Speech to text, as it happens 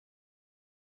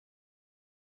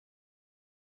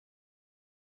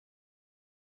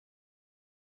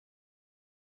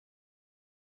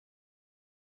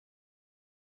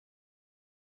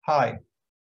Hi,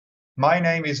 my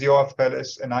name is Yoav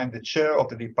Peles, and I'm the chair of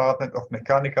the Department of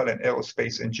Mechanical and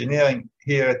Aerospace Engineering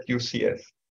here at UCF.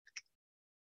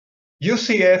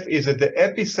 UCF is at the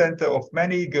epicenter of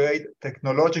many great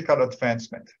technological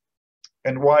advancement.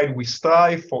 And while we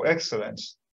strive for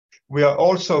excellence, we are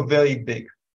also very big.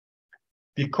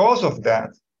 Because of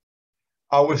that,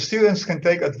 our students can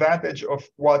take advantage of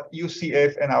what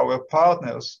UCF and our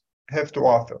partners have to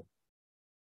offer.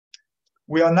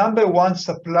 We are #1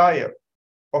 supplier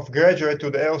of graduate to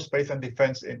the aerospace and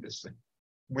defense industry.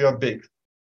 We are big,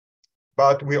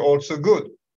 but we're also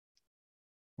good.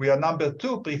 We are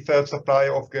 #2 preferred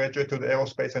supplier of graduate to the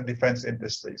aerospace and defense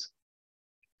industries.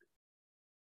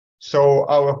 So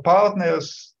our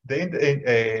partners,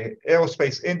 the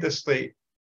aerospace industry,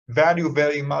 value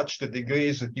very much the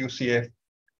degrees that UCF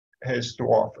has to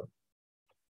offer.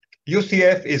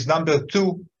 UCF is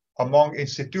 #2 among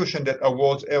institutions that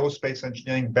awards aerospace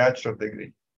engineering bachelor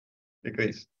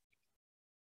degrees.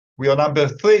 We are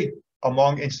 #3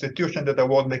 among institutions that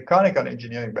award mechanical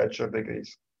engineering bachelor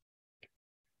degrees.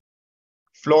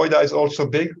 Florida is also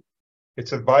big.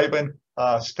 It's a vibrant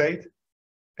state,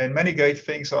 and many great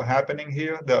things are happening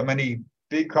here. There are many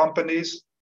big companies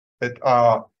that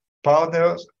are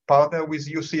partner with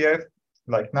UCF,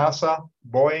 like NASA,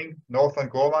 Boeing, Northrop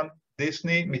Grumman,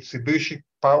 Disney, Mitsubishi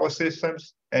Power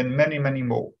Systems, and many, many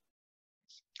more.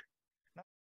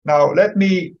 Now, let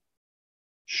me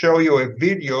show you a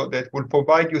video that will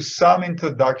provide you some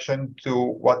introduction to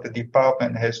what the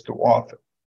department has to offer.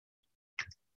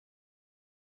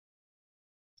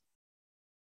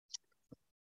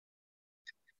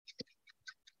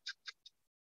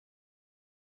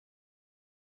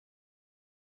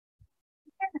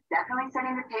 Definitely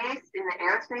setting the pace in the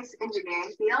aerospace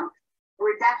engineering field.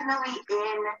 We're definitely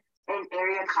in an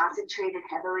area concentrated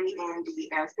heavily in the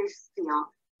aerospace field.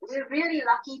 We're really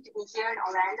lucky to be here in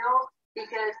Orlando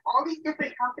because all these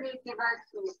different companies give us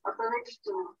the ability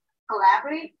to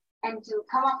collaborate and to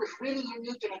come up with really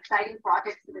unique and exciting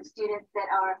projects for the students that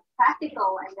are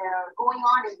practical and that are going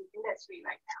on in the industry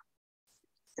right now.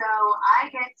 So I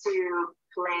get to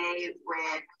play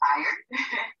with fire.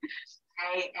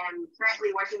 I am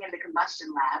currently working in the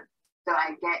combustion lab, so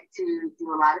I get to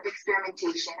do a lot of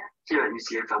experimentation. Here at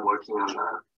UCF, I'm working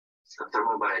on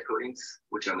thermal coatings,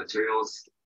 which are materials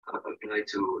applied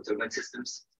to turbine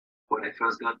systems. When I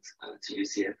first got to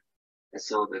UCF, I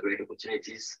saw the great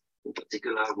opportunities, in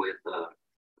particular with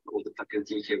all the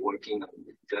faculty here working on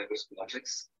diverse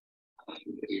projects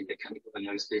in mechanical and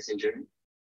aerospace engineering.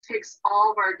 Takes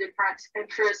all of our different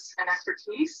interests and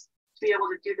expertise to be able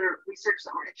to do the research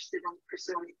that we're interested in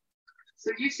pursuing.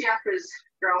 So UCF is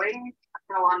growing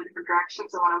in a lot of different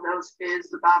directions, and one of those is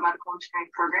the biomedical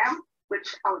engineering program,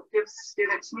 which gives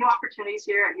students new opportunities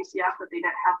here at UCF that they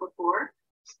didn't have before.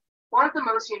 One of the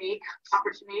most unique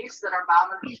opportunities that our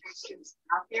biomedical engineering students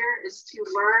have here is to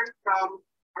learn from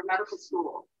our medical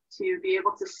school, to be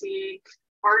able to see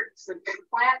parts and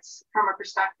implants from a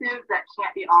perspective that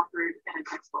can't be offered in a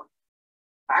textbook.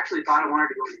 I actually thought I wanted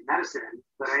to go into medicine,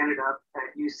 but I ended up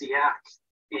at UCF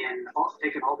in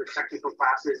taking all the technical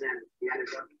classes, and he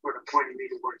ended up sort of pointing me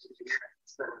towards engineering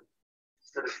instead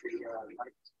of the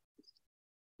medical.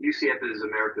 UCF is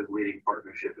America's leading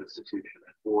partnership institution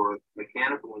for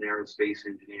mechanical and aerospace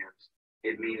engineers.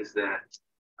 It means that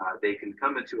they can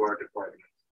come into our department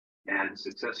and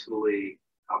successfully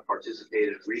participate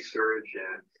in research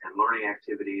and learning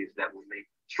activities that will make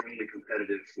extremely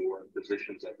competitive for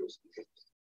positions at those companies.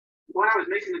 When I was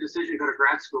making the decision to go to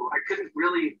grad school, I couldn't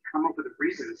really come up with a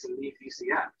reason to leave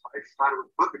UCF. I thought it was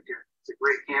perfect here. It's a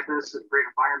great campus, a great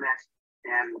environment,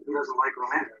 and who doesn't like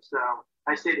Orlando? So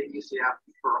I stayed at UCF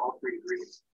for all 3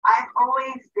 degrees. I've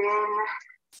always been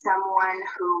someone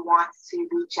who wants to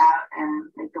reach out and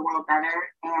make the world better.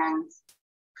 And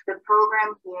the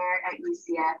program here at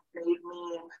UCF made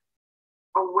me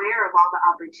aware of all the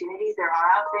opportunities there are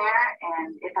out there.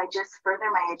 And if I just further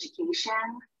my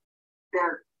education,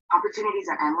 the opportunities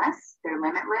are endless, they're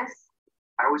limitless.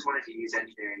 I always wanted to use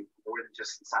engineering more than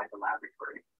just inside the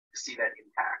laboratory to see that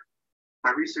impact.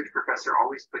 My research professor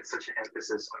always put such an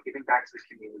emphasis on giving back to the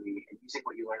community and using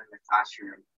what you learn in the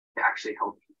classroom to actually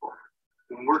help people.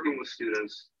 When working with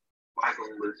students, my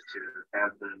goal is to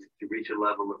have them to reach a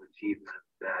level of achievement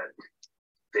that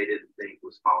they didn't think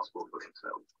was possible for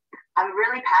themselves. I'm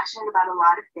really passionate about a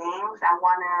lot of things. I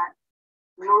want to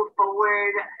move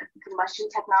forward combustion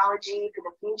technology for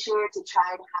the future to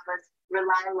try to have us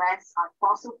rely less on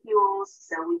fossil fuels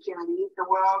so we can leave the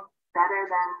world better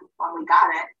than when we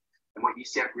got it. And what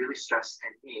UCF really stressed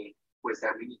in me was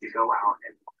that we need to go out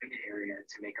and find an area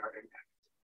to make our impact.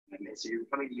 And so you're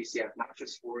coming to UCF not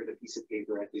just for the piece of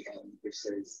paper at the end, which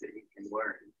says that you can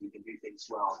learn, you can do things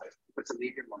well, but to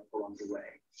leave your mark along the way.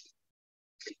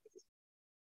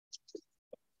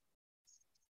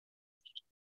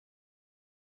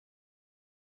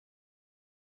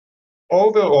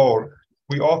 Overall,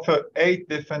 we offer 8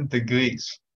 different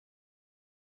degrees.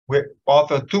 We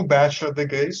offer 2 bachelor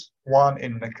degrees, one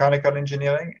in mechanical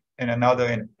engineering and another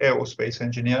in aerospace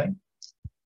engineering.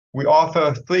 We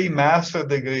offer 3 master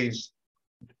degrees,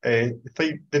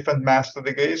 3 different master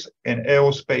degrees in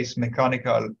aerospace,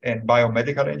 mechanical, and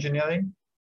biomedical engineering.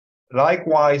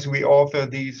 Likewise, we offer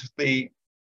these 3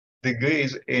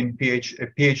 degrees in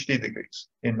PhD degrees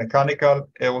in mechanical,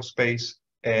 aerospace,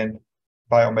 and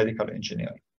biomedical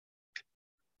engineering.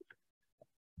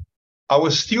 Our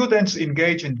students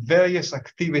engage in various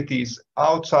activities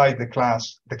outside the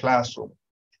classroom,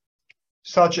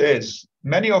 such as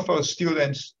many of our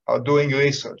students are doing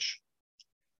research.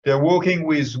 They're working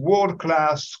with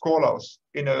world-class scholars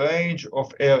in a range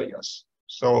of areas,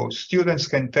 so students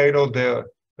can tailor their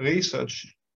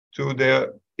research to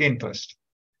their interest.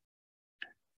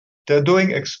 They're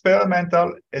doing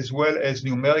experimental as well as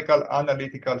numerical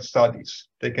analytical studies.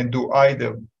 They can do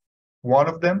either one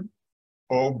of them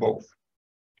or both.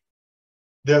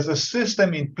 There's a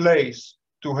system in place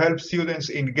to help students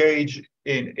engage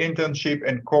in internship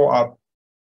and co-op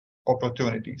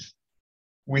opportunities.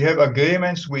 We have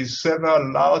agreements with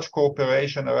several large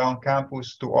corporations around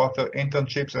campus to offer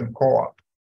internships and co-op,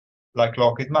 like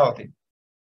Lockheed Martin.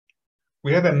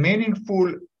 We have a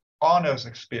meaningful honors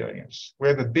experience. We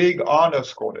have a big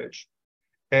honors college,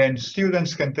 and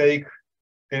students can take,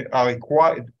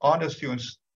 honors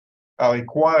students are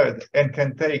required and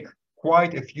can take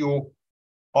quite a few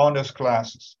honors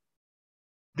classes.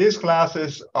 These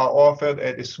classes are offered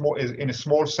at in a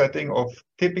small setting of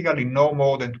typically no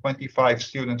more than 25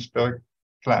 students per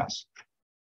class.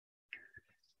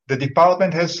 The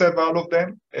department has several of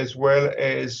them, as well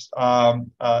as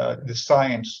the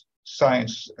science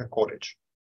college.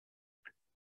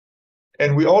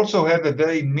 And we also have a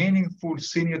very meaningful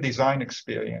senior design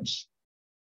experience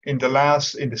in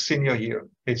the senior year.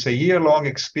 It's a year-long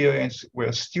experience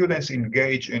where students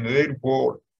engage in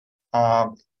real-world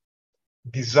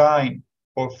design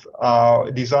of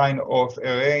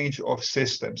a range of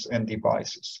systems and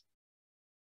devices.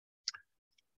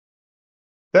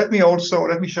 Let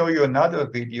me show you another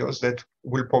videos that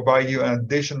will provide you an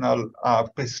additional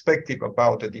perspective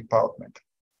about the department.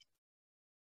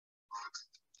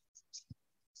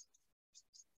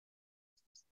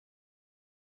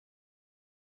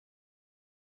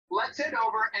 Let's head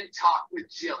over and talk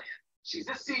with Jillian. She's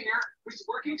a senior who's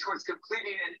working towards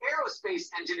completing an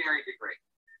aerospace engineering degree.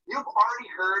 You've already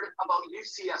heard about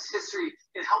UCF's history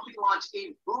in helping launch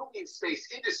a booming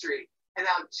space industry, and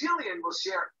now Jillian will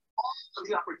share all of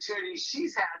the opportunities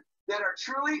she's had that are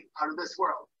truly out of this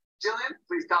world. Jillian,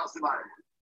 please tell us about it.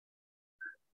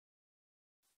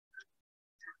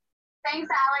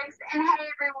 Thanks, Alex. And hey,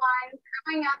 everyone.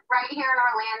 Growing up right here in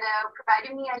Orlando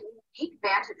provided me a unique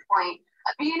vantage point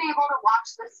of being able to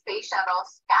watch the space shuttle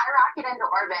skyrocket into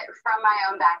orbit from my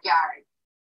own backyard.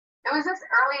 It was this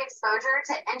early exposure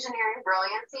to engineering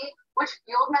brilliancy which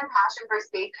fueled my passion for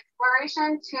space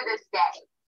exploration to this day.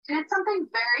 And it's something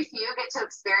very few get to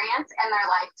experience in their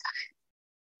lifetime.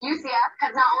 UCF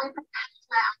has not only provided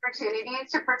my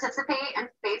opportunities to participate in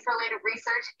space-related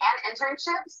research and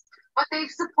internships, but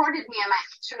they've supported me in my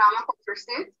astronomical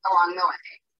pursuits along the way.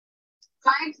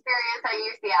 My experience at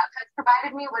UCF has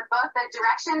provided me with both the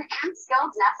direction and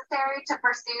skills necessary to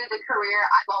pursue the career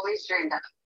I've always dreamed of,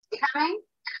 becoming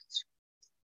an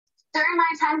astronaut. During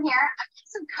my time here, I've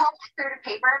also co-authored a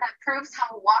paper that proves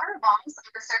how water evolves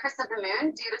on the surface of the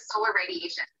moon due to solar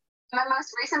radiation. My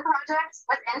most recent project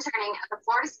was interning at the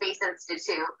Florida Space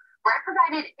Institute, where I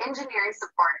provided engineering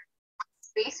support on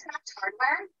spacecraft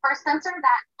hardware for a sensor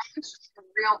that launched a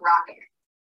real rocket.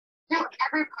 Through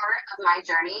every part of my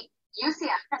journey,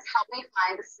 UCF has helped me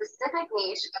find the specific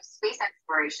niche of space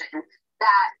exploration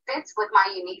that fits with my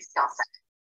unique skill set.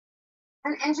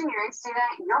 As an engineering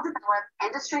student, you'll develop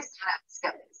industry startup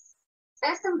skills.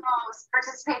 This involves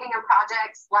participating in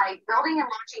projects like building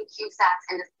and launching CubeSats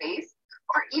into space,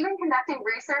 or even conducting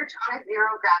research on a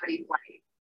zero-gravity flight.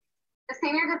 The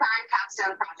Senior Design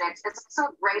Capstone Project is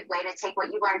also a great way to take what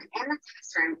you learned in the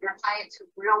classroom and apply it to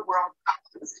real-world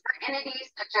problems for entities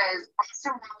such as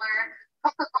Boston Waller,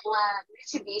 Coca-Cola,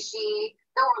 Mitsubishi,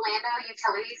 the Orlando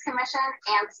Utilities Commission,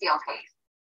 and Steelcase.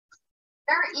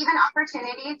 There are even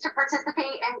opportunities to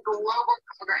participate in global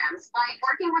programs, like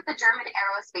working with the German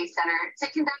Aerospace Center to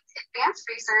conduct advanced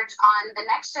research on the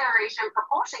next generation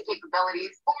propulsion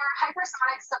capabilities for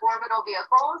hypersonic suborbital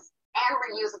vehicles and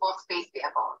reusable space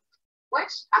vehicles,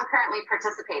 which I'm currently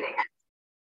participating in.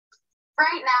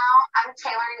 Right now, I'm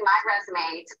tailoring my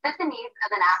resume to fit the needs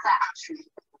of the NASA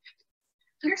astronaut.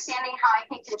 Understanding how I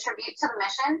can contribute to the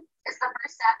mission is the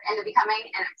first step into becoming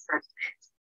an expert in it.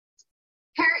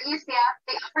 Here at UCF,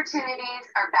 the opportunities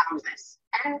are boundless,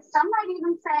 and some might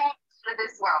even say out of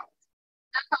this world.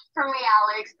 That's all from me,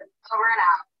 Alex. Over and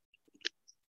out.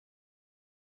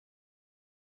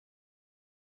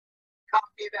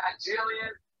 Copy that,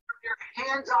 Jillian. From your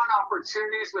hands-on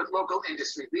opportunities with local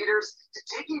industry leaders to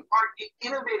taking part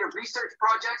in innovative research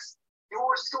projects,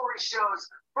 your story shows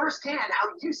firsthand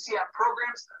how UCF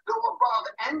programs go above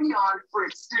and beyond for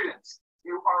its students.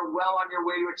 You are well on your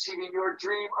way to achieving your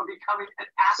dream of becoming an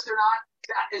astronaut.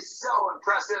 That is so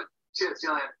impressive. Cheers,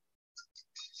 Jillian.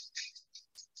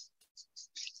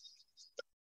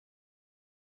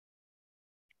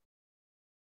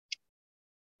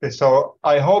 Okay, so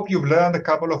I hope you've learned a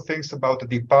couple of things about the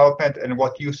department and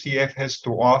what UCF has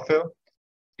to offer.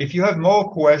 If you have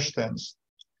more questions,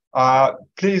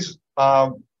 please,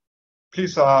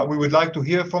 we would like to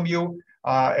hear from you.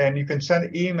 And you can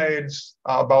send emails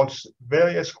about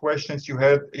various questions you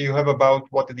have about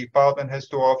what the department has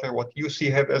to offer, what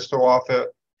UCF has to offer,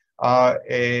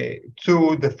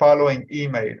 to the following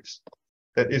emails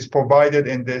that is provided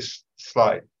in this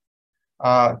slide.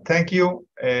 Thank you,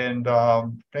 and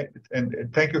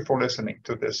thank you for listening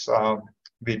to this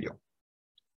video.